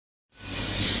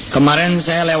Kemarin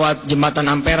saya lewat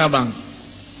jembatan Ampera, Bang.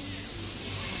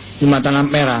 Jembatan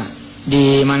Ampera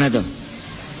di mana tuh?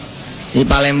 Di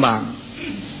Palembang.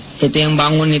 Itu yang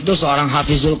bangun itu seorang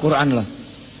hafizul Quran loh,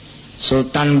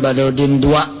 Sultan Badruddin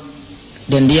II,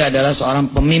 dan dia adalah seorang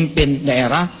pemimpin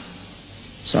daerah,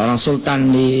 seorang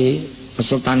sultan di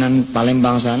Kesultanan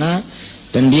Palembang sana,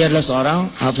 dan dia adalah seorang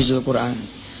hafizul Quran.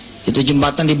 Itu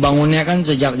jembatan dibangunnya kan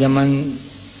sejak zaman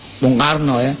Bung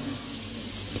Karno ya.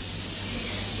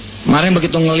 Kemarin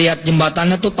begitu ngelihat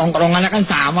jembatannya tuh tongkrongannya kan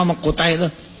sama sama Kutai itu.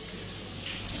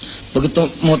 Begitu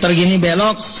muter gini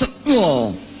belok,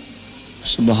 wow,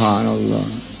 subhanallah.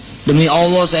 Demi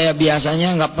Allah saya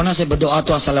biasanya nggak pernah saya berdoa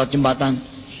tuh asal lewat jembatan.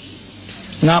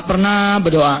 Nggak pernah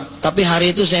berdoa. Tapi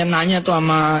hari itu saya nanya tuh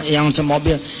sama yang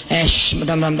semobil,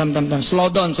 bentar, slow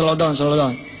down.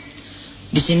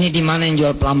 Di sini di mana yang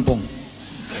jual pelampung?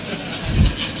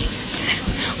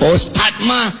 Ustadz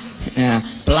mah,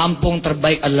 ya, pelampung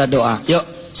terbaik adalah doa. Yuk,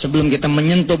 sebelum kita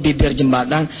menyentuh bibir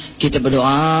jembatan, kita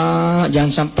berdoa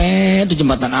jangan sampai itu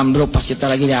jembatan ambruk pas kita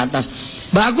lagi di atas.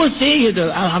 Bagus sih gitu,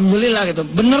 alhamdulillah gitu.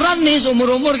 Beneran nih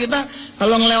seumur-umur kita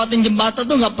kalau ngelewatin jembatan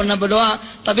tuh nggak pernah berdoa,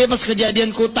 tapi pas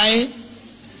kejadian Kutai,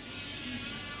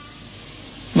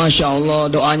 masya Allah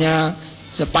doanya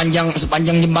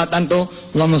sepanjang jembatan tuh,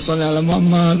 Allahumma sholli ala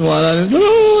Muhammad wa ala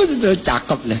alihi, itu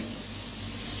cakep deh.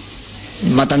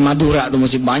 Jembatan Madura tuh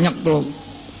masih banyak tuh.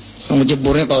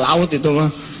 Ngejeburnya ke laut itu mah,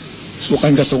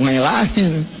 bukan ke sungai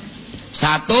lain.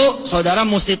 Satu, saudara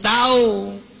mesti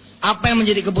tahu apa yang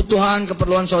menjadi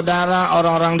keperluan saudara,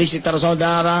 orang-orang di sekitar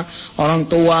saudara, orang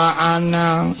tua,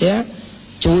 anak, ya,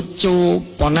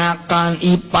 cucu, ponakan,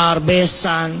 ipar,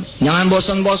 besan. Jangan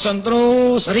bosan-bosan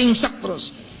terus, ringsek terus.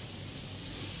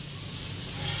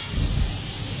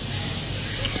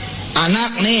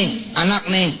 Anak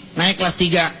nih, naik kelas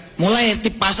 3, mulai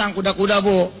pasang kuda-kuda,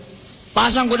 Bu.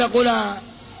 Pasang kuda-kuda.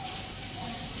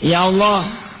 Ya Allah,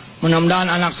 mudah-mudahan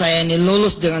anak saya ini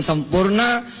lulus dengan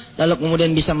sempurna, lalu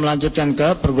kemudian bisa melanjutkan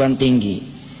ke perguruan tinggi.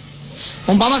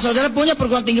 Umpama saudara punya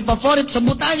perguruan tinggi favorit,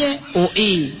 sebut aja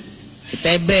UI,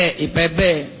 ITB, IPB,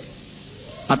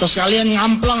 atau sekalian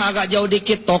ngamplang agak jauh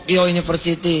dikit, Tokyo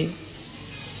University,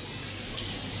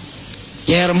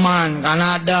 Jerman,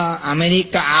 Kanada,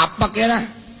 Amerika, apa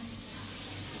kira.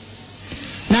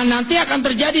 Nah, nanti akan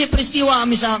terjadi peristiwa,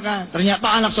 misalkan ternyata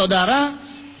anak saudara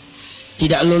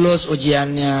tidak lulus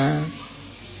ujiannya,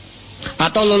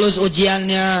 atau lulus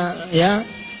ujiannya ya,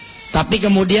 tapi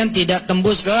kemudian tidak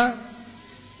tembus ke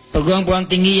perguruan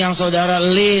tinggi yang saudara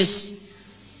list.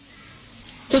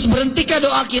 Terus berhentikah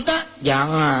doa kita?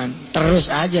 Jangan, terus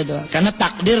aja doa, karena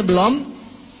takdir belum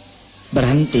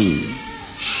berhenti.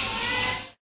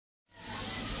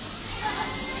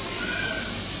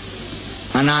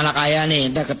 Anak-anak ayah nih,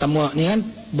 kita ketemu nih kan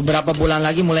beberapa bulan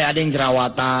lagi mulai ada yang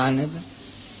jerawatan gitu.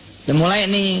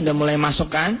 Udah mulai masuk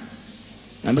kan.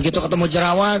 Nah begitu ketemu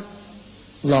jerawat,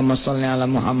 Allahumma sholli ala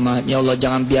Muhammad, ya Allah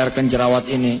jangan biarkan jerawat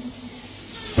ini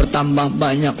bertambah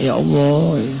banyak ya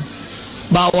Allah.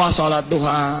 Bawa sholat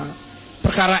duha,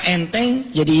 perkara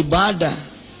enteng jadi ibadah,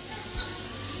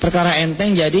 perkara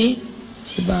enteng jadi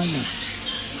ibadah.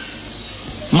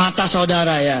 Mata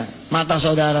saudara ya, mata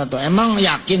saudara tuh emang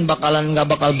yakin nggak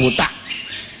bakal buta?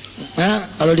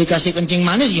 Nah, kalau dikasih kencing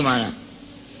manis gimana?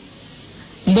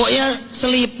 Mboknya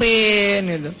selipin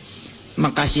gitu.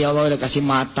 Makasih Allah udah kasih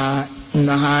mata,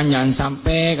 jangan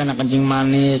sampai kena kencing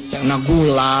manis, kena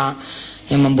gula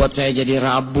yang membuat saya jadi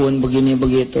rabun begini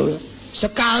begitu.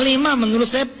 Sekali mah menurut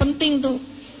saya penting tuh.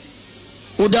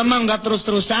 Udah mah nggak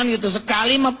terus-terusan gitu,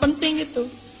 sekali mah penting gitu.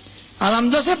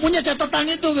 Alhamdulillah saya punya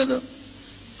catatan itu gitu.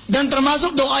 Dan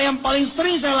termasuk doa yang paling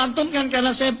sering saya lantunkan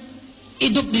karena saya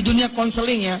hidup di dunia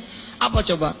konseling ya. Apa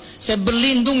coba? Saya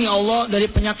berlindung ya Allah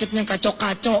dari penyakit yang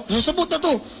kacau-kacau. Saya sebut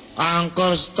itu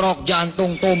kanker, stroke,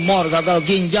 jantung, tumor, gagal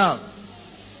ginjal,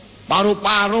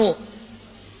 paru-paru,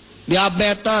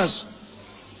 diabetes,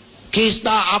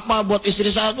 kista apa buat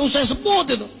istri saya. Saya sebut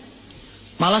itu.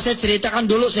 Malah saya ceritakan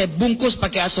dulu saya bungkus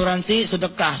pakai asuransi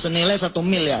sedekah senilai 1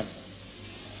 miliar.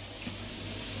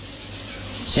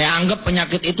 Saya anggap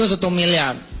penyakit itu 1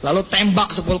 miliar, lalu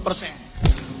tembak 10%.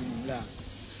 Udah.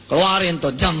 Keluarin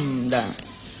tuh jam, dah.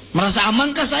 Merasa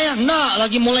amankah saya? Nah,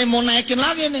 lagi mulai mau naikin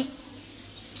lagi nih.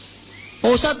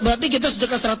 Oh, Ustaz, berarti kita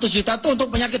sedekah 100 juta tuh untuk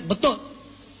penyakit, betul.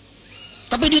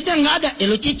 Tapi duitnya nggak ada, ya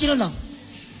lu cicil dong.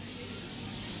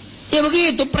 Ya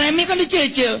begitu, premi kan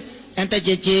dicicil. Ente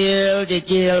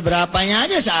cicil berapanya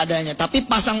aja seadanya. Tapi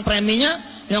pasang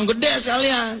preminya yang gede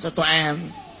sekalian, 1 M.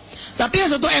 Tapi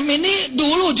yang 1 M ini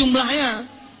dulu jumlahnya.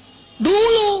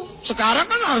 Dulu. Sekarang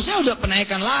kan harusnya udah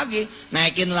penaikan lagi.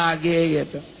 Naikin lagi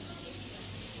gitu.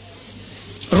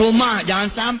 Rumah,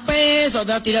 jangan sampai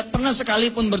saudara tidak pernah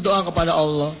sekalipun berdoa kepada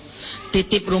Allah.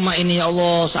 Titip rumah ini ya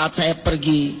Allah saat saya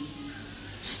pergi.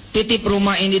 Titip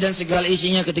rumah ini dan segala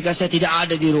isinya ketika saya tidak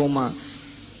ada di rumah.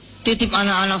 Titip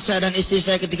anak-anak saya dan istri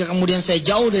saya ketika kemudian saya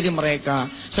jauh dari mereka.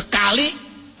 Sekali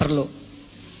perlu.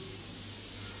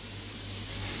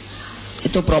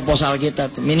 Itu proposal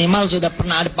kita tuh. Minimal sudah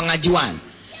pernah ada pengajuan.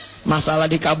 Masalah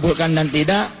dikabulkan dan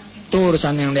tidak, itu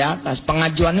urusan yang di atas.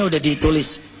 Pengajuannya udah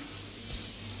ditulis.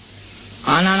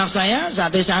 Anak-anak saya,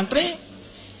 santri-santri,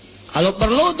 kalau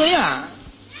perlu tuh ya,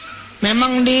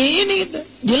 memang di ini gitu,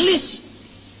 di list.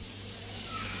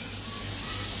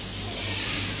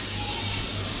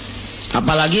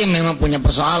 Apalagi yang memang punya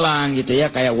persoalan gitu ya,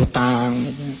 kayak utang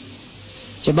gitu.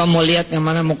 Coba mau lihat yang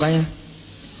mana mukanya?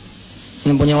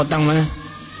 Yang punya utang mana?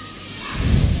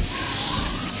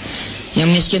 Yang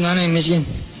miskin mana yang miskin?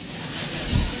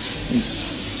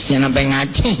 Yang sampai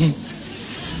ngacung.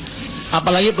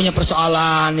 Apalagi punya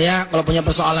persoalan ya. Kalau punya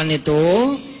persoalan itu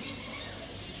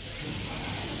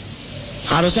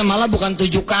harusnya malah bukan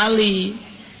 7 kali.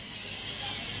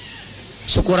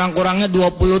 Sekurang-kurangnya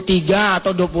 23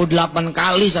 atau 28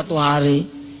 kali satu hari.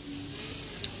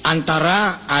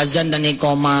 Antara azan dan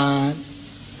iqamat.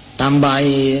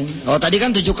 Tambahin. Oh tadi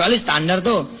kan 7 kali standar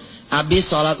tuh. Habis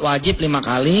sholat wajib 5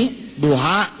 kali,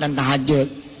 duha dan tahajud.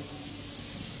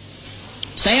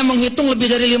 Saya menghitung lebih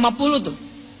dari 50 tuh.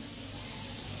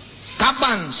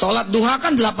 Kapan? Sholat duha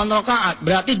kan 8 rakaat.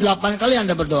 Berarti 8 kali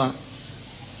Anda berdoa.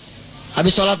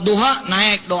 Habis sholat duha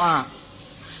naik doa.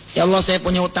 Ya Allah saya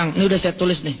punya utang. Ini udah saya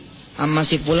tulis nih. Sama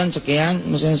si fulan sekian,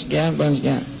 misalnya sekian, bulan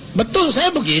sekian. Betul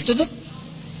saya begitu tuh.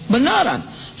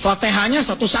 Beneran. Fatihahnya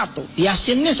satu-satu,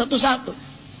 Yasinnya satu-satu.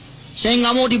 Saya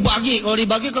nggak mau dibagi. Kalau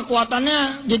dibagi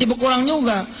kekuatannya jadi berkurang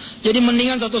juga. Jadi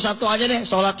mendingan satu-satu aja deh.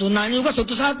 Sholat sunnahnya juga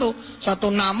satu-satu.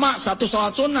 Satu nama, satu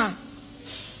sholat sunnah.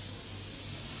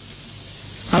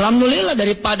 Alhamdulillah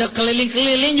daripada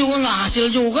keliling-keliling juga nggak hasil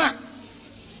juga.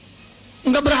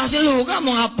 Nggak berhasil juga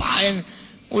mau ngapain.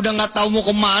 Udah nggak tahu mau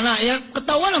kemana. Ya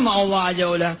ketahuan sama Allah aja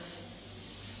udah.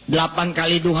 8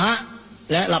 kali duha.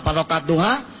 8 rakaat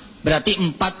duha. Berarti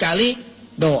 4 kali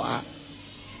doa.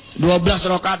 12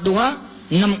 rakaat duha,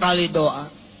 6 kali doa.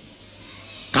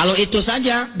 Kalau itu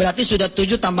saja berarti sudah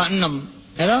 7 tambah 6.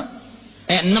 Ya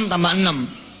 6 tambah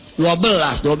 6.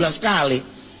 12 kali.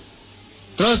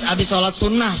 Terus habis sholat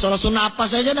sunnah apa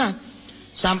saja dah.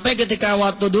 Sampai ketika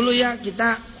waktu dulu ya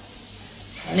kita,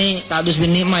 nih Tadus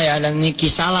bin Nima ya, dan ini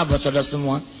kisah lah buat saudara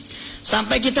semua.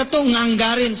 Sampai kita tuh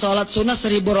nganggarin sholat sunnah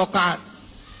 1000 rakaat.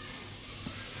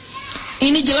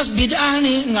 Ini jelas bid'ah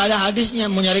nih, nggak ada hadisnya.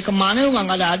 Mau nyari kemana juga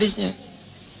nggak ada hadisnya.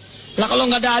 Lah kalau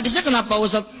nggak ada hadisnya kenapa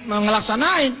Ustaz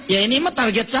ngelaksanain? Ya ini mah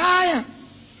target saya.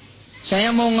 Saya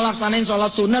mau ngelaksanain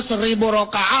sholat sunnah 1000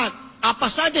 rakaat.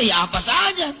 Apa saja ya apa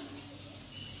saja.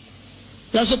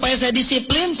 Lah supaya saya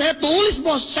disiplin, saya tulis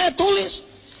bos, saya tulis.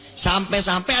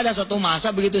 Sampai-sampai ada satu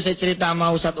masa begitu saya cerita sama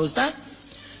Ustaz-Ustaz,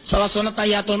 sholat sunnah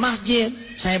tahiyatul masjid,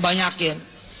 saya banyakin.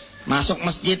 Masuk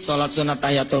masjid, sholat sunnah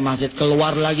tahiyatul masjid.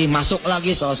 Keluar lagi, masuk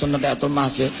lagi, sholat sunnah tahiyatul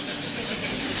masjid.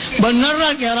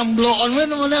 Beneran kayak orang blow on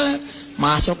bener.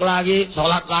 Masuk lagi,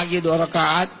 sholat lagi 2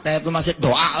 rakaat, tahiyatul masjid,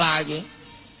 doa lagi.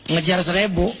 Ngejar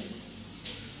 1000.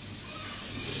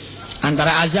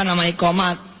 Antara azan sama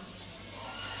iqamat.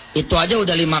 Itu aja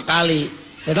udah 5 kali.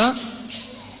 Gitu?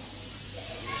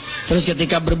 Terus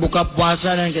ketika berbuka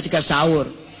puasa dan ketika sahur.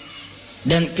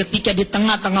 Dan ketika di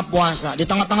tengah-tengah puasa. Di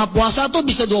tengah-tengah puasa tuh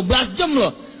bisa 12 jam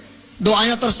loh.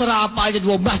 Doanya terserah apa aja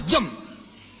 12 jam.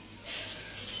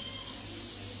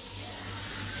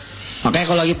 Makanya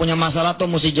kalau lagi punya masalah tuh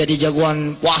mesti jadi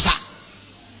jagoan puasa.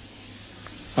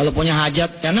 Kalau punya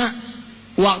hajat. Karena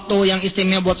waktu yang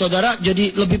istimewa buat saudara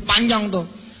jadi lebih panjang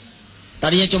tuh.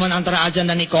 Tadinya cuma antara azan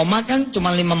dan iqamat kan cuma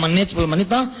 5 menit, 10 menit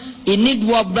toh. Ini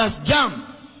 12 jam.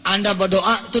 Anda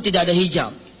berdoa itu tidak ada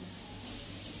hijab.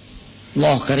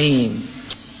 Allah karim.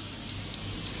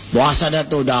 Puasa dah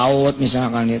tuh Daud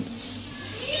misalkan itu.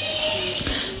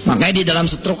 Makanya di dalam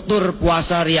struktur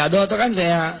puasa riyadhah itu kan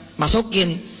saya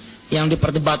masukin yang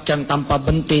diperdebatkan tanpa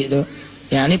bentik itu.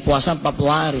 Ya ini puasa 40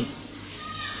 hari.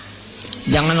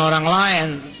 Jangan orang lain,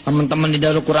 teman-teman di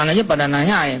Darul Quran aja pada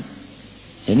nanyain.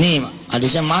 Ini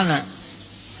hadisnya mana?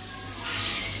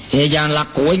 Ya jangan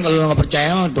lakuin kalau nggak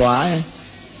percaya mah itu aja.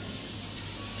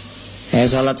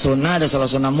 Salat sunnah ada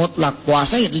salat sunnah mutlak,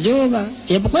 puasa itu juga.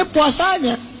 Ya pokoknya puasa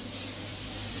aja.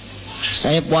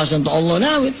 Saya puasa untuk Allah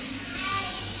Dawid.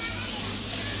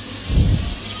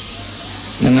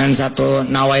 Dengan satu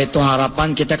nawaitu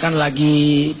harapan kita kan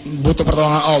lagi butuh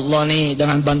pertolongan Allah nih,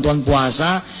 dengan bantuan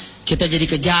puasa kita jadi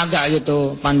kejaga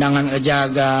gitu, pandangan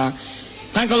kejaga.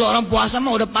 Kan kalau orang puasa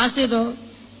mah udah pasti tuh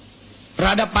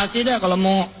Rada pasti dah kalau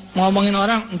mau ngomongin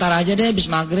orang, ntar aja deh habis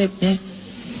maghrib ya.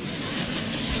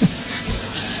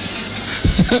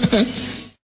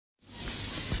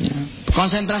 Ya.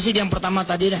 Konsentrasi di yang pertama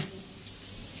tadi dah.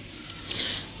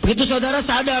 Begitu saudara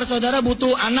sadar, saudara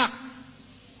butuh anak.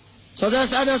 Saudara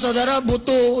sadar, saudara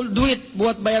butuh duit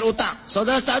buat bayar utang.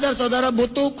 Saudara sadar, saudara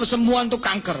butuh kesembuhan untuk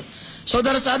kanker.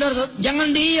 Saudara sadar,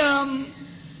 jangan diam.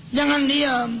 Jangan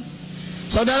diam.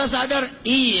 Saudara sadar,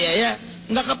 iya ya,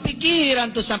 nggak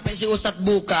kepikiran tuh sampai si ustadz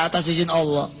buka atas izin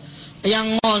Allah.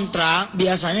 Yang ngontrak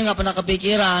biasanya nggak pernah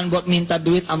kepikiran buat minta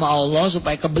duit sama Allah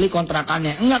supaya kebeli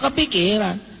kontrakannya. Nggak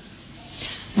kepikiran.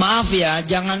 Maaf ya,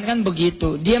 jangankan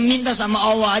begitu. Dia minta sama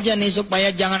Allah aja nih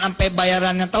supaya jangan sampai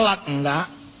bayarannya telat. Enggak.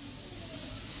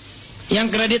 Yang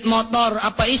kredit motor,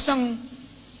 apa iseng?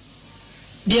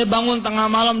 Dia bangun tengah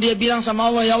malam, dia bilang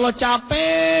sama Allah, ya Allah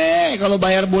capek kalau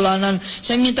bayar bulanan.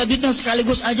 Saya minta duitnya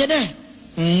sekaligus aja deh.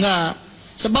 Enggak.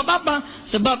 Sebab apa?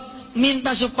 Sebab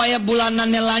minta supaya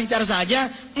bulanannya lancar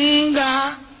saja.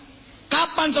 Enggak.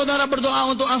 Kapan saudara berdoa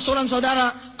untuk angsuran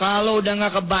saudara? Kalau udah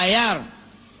nggak kebayar.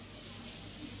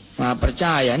 Nah,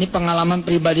 percaya, ini pengalaman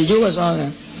pribadi juga soalnya.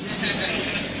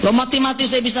 Lo mati-mati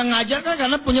saya bisa ngajar kan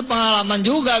karena punya pengalaman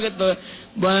juga gitu.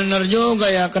 Bener juga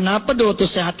ya, kenapa dulu tuh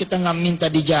sehat kita nggak minta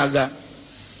dijaga?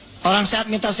 Orang sehat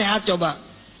minta sehat coba.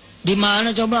 Di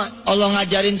mana coba Allah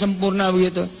ngajarin sempurna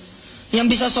begitu? Yang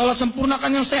bisa sholat sempurna kan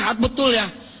yang sehat betul ya.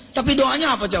 Tapi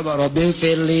doanya apa coba? Rabbil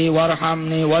firli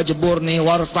warhamni wajburni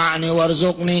warfa'ni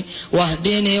warzuqni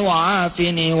wahdini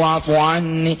wa'afini wa'fu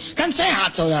anni. Kan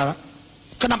sehat saudara.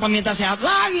 Kenapa minta sehat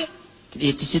lagi?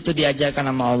 Itu situ diajarkan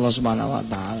sama Allah Subhanahu wa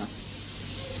taala.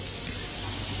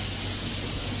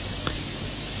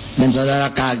 Dan saudara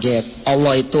kaget,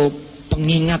 Allah itu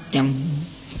pengingat yang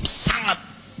sangat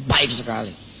baik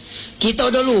sekali. Kita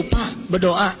udah lupa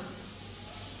berdoa.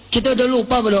 Kita udah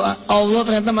lupa berdoa. Allah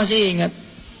ternyata masih ingat.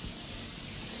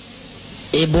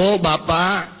 Ibu,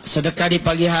 bapak, sedekah di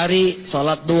pagi hari,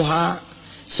 sholat duha,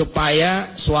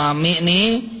 supaya suami nih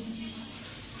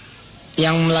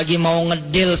yang lagi mau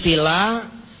ngedil villa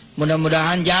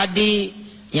mudah-mudahan jadi,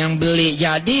 yang beli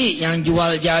jadi, yang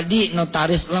jual jadi,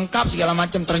 notaris lengkap segala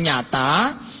macam.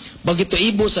 Ternyata begitu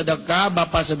ibu sedekah,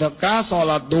 bapak sedekah,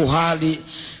 sholat duha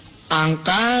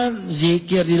diangkat,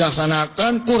 zikir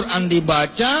dilaksanakan, Quran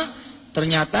dibaca,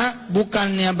 ternyata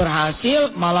bukannya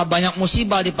berhasil, malah banyak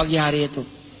musibah di pagi hari itu.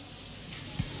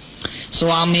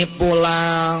 Suami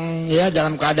pulang ya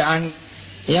dalam keadaan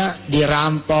ya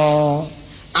dirampok.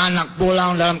 Anak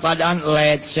pulang dalam keadaan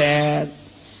lecet.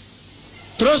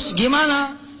 Terus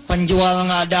gimana? Penjual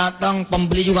nggak datang,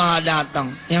 pembeli juga nggak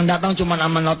datang. Yang datang cuma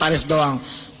sama notaris doang.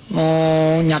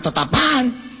 Mau nyatet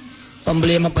apaan?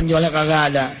 Pembeli sama penjualnya kagak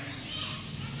ada.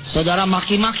 Saudara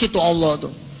maki-maki tuh Allah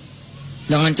tuh.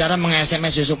 Dengan cara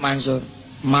meng-SMS Yusuf Mansur.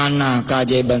 Mana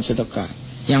keajaiban sedekah?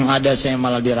 Yang ada saya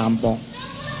malah dirampok.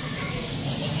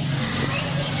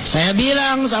 Saya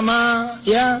bilang sama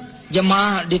ya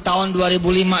jemaah di tahun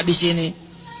 2005 di sini.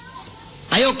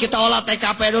 Ayo kita olah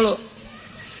TKP dulu.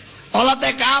 Olah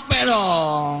TKP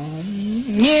dong.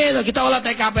 Gitu, kita olah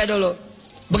TKP dulu.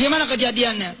 Bagaimana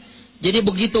kejadiannya? Jadi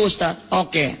begitu Ustaz.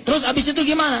 Oke. Terus abis itu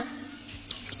gimana?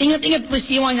 Ingat-ingat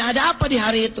peristiwanya, ada apa di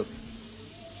hari itu?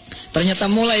 Ternyata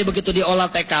mulai begitu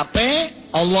diolah TKP,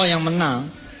 Allah yang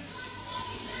menang.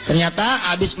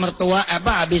 Ternyata abis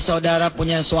saudara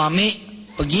punya suami,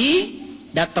 pergi,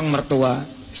 datang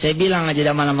mertua. Saya bilang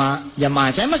aja sama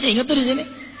jamaah, saya masih ingat tuh di sini.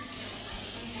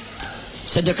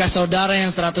 Sedekah saudara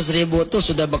yang 100.000 itu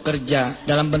sudah bekerja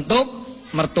dalam bentuk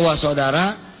mertua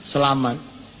saudara selamat.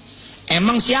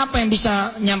 Emang siapa yang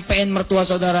bisa nyampein mertua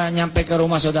saudara nyampe ke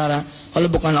rumah saudara kalau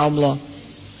bukan Allah?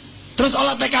 Terus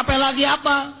olah TKP lagi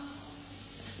apa?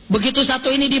 Begitu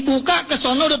satu ini dibuka, ke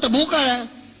sono udah terbuka ya.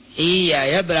 Iya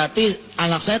ya, berarti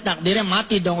anak saya takdirnya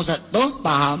mati dong Ustaz. Tuh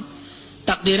paham.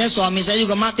 Takdirnya suami saya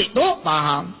juga mati. Tuh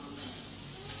paham.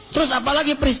 Terus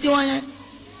apalagi peristiwanya?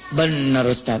 Benar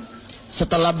Ustaz.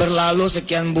 Setelah berlalu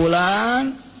sekian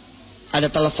bulan,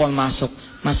 ada telepon masuk.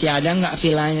 Masih ada nggak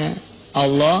vilanya?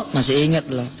 Allah masih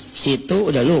ingat loh. Situ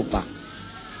udah lupa.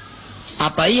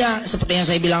 Apa iya seperti yang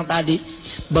saya bilang tadi?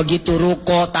 Begitu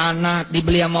ruko, tanah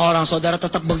dibeli sama orang, saudara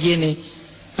tetap begini.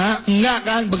 Hah? Enggak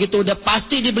kan? Begitu udah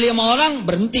pasti dibeli sama orang,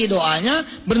 berhenti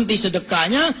doanya, berhenti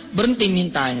sedekahnya, berhenti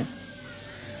mintanya.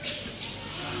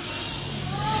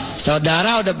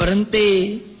 Saudara udah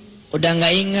berhenti, udah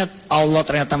nggak ingat, Allah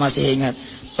ternyata masih ingat.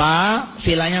 Pak,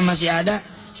 vilanya masih ada?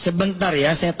 Sebentar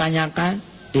ya saya tanyakan.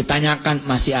 Ditanyakan,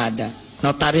 masih ada.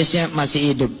 Notarisnya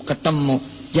masih hidup, ketemu.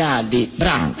 jadi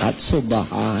berangkat.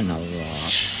 Subhanallah.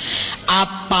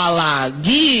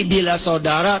 Apalagi bila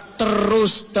saudara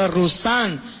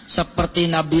terus-terusan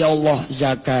seperti Nabi Allah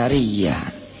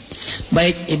Zakaria.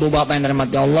 Baik ibu bapak yang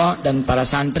dirahmati Allah dan para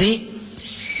santri,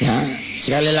 ya,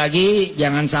 sekali lagi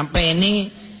jangan sampai ini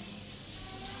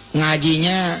ngaji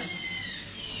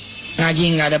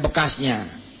nggak ada bekasnya,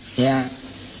 ya.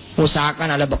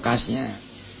 Usahakan ada bekasnya.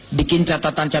 Bikin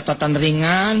catatan-catatan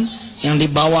ringan yang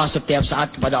dibawa setiap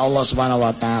saat kepada Allah Subhanahu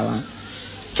wa taala.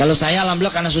 Kalau saya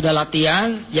alhamdulillah karena sudah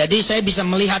latihan, jadi saya bisa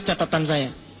melihat catatan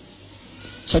saya.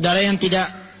 Saudara yang tidak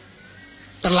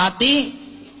terlatih,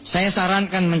 saya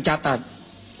sarankan mencatat.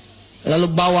 Lalu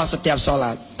bawa setiap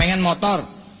sholat. Pengen motor?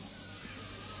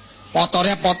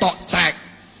 Motornya foto, track.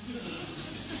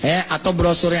 Ya, atau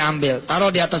brosurnya ambil,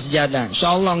 taruh di atas sejadah.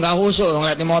 Insyaallah nggak khusyuk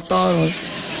ngeliat di motor.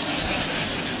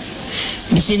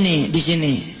 Di sini.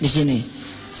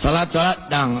 Salat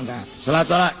dang. Salat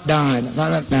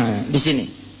dang. Di sini.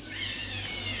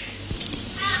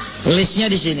 Listnya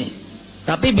di sini.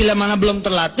 Tapi bila mana belum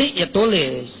terlatih, ya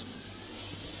tulis.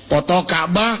 Foto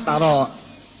Ka'bah taruh.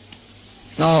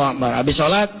 Habis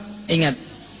sholat ingat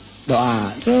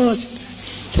doa. Terus.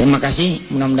 Terima kasih.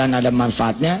 Mudah-mudahan ada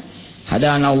manfaatnya.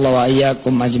 Hadanallahu wa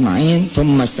iyyakum ajma'in.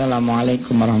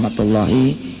 Assalamualaikum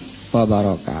warahmatullahi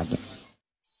wabarakatuh.